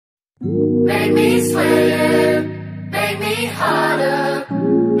make me sway, make me harder,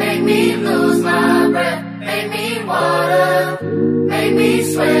 make me lose my breath, make me water, make me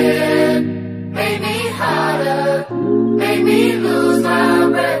sway, make me harder, make me lose my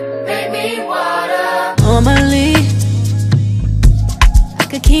breath, make me water. Normally, I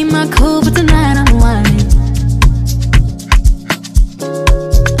could keep my cool, but tonight I'm whining.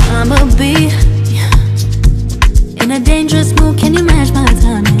 I'ma be in a dangerous mood, can you match my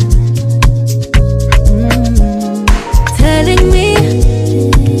timing? Telling me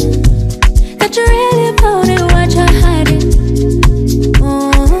that you really about it, what you're hiding.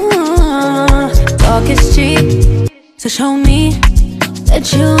 Talk is cheap, so show me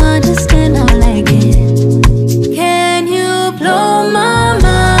that you understand I like it. Can you blow my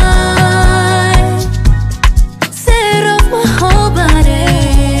mind? Set off my whole body.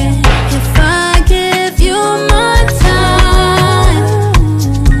 If I give you my time,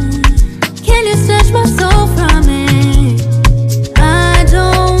 can you snatch my soul from it? I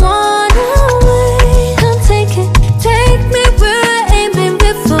don't wanna wait. Come take me where I ain't been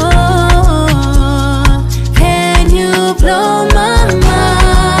before. Can you blow my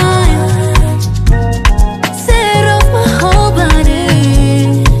mind? Set off my whole body,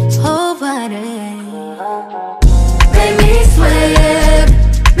 whole body. Make me sway,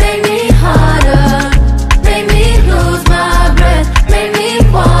 make me harder, make me lose my breath, make me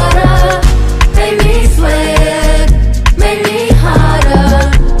water, make me sway, make me harder,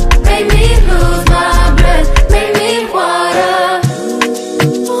 make me lose my breath, make me water.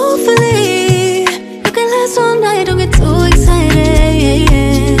 Hopefully, you can last all night, don't get too excited.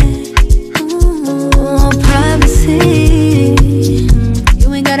 Privacy, you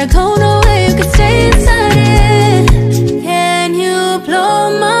ain't gotta go nowhere, you can stay inside it. Can you blow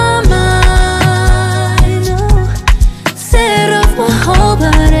my mind? Set off my whole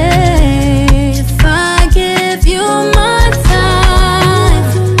body. If I give you my time,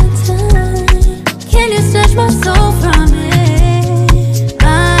 can you snatch my soul from it? I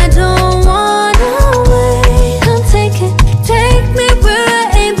don't wanna wait. Come take me where I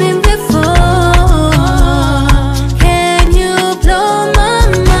ain't been before. Can you blow my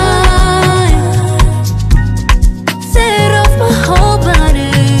mind? Set off my whole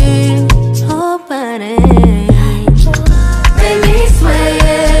body, whole body. Make me sway,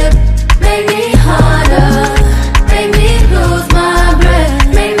 make me harder, make me lose my breath,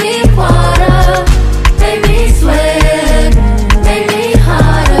 make me water, make me sway, make me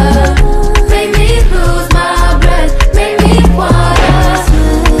harder, make me lose my breath, make me water,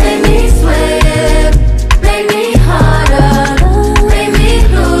 make me sway, make me harder, make me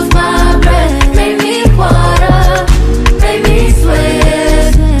lose my breath, make me water, make me sway,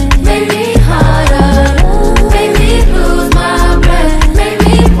 make me harder, make me lose my breath, make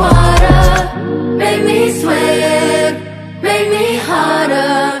me water, make me sway, make me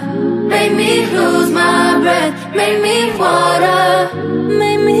harder, make me lose my breath, make me water,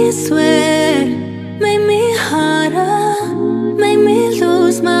 Make me sway.